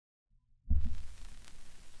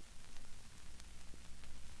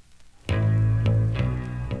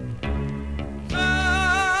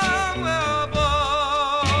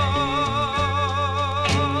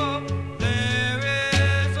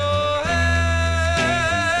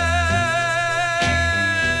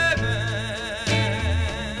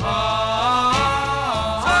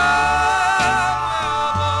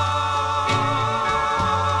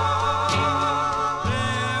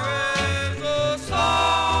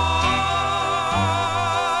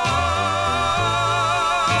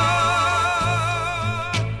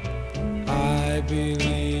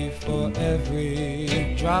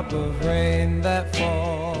drop of rain that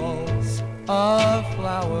falls, a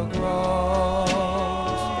flower grows.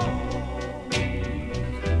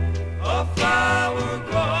 A flower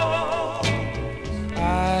grows.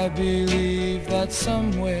 I believe that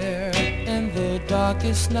somewhere in the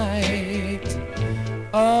darkest night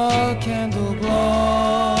a candle glows.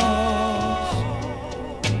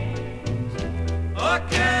 A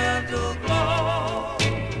candle glows.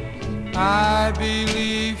 I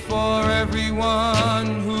believe for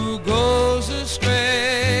everyone who goes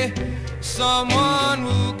astray, someone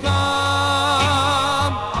will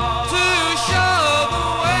come to show the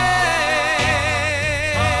way.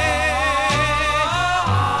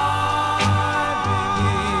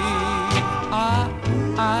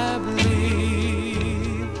 I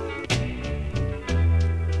believe.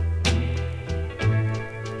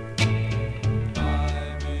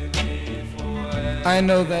 I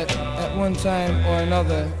know that at one time or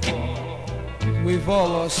another we've all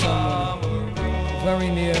lost someone very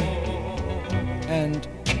near and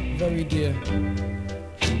very dear.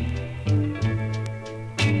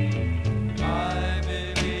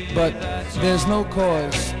 But there's no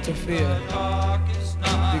cause to fear,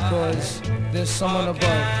 because there's someone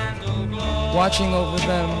above watching over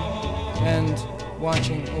them and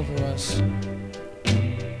watching over us.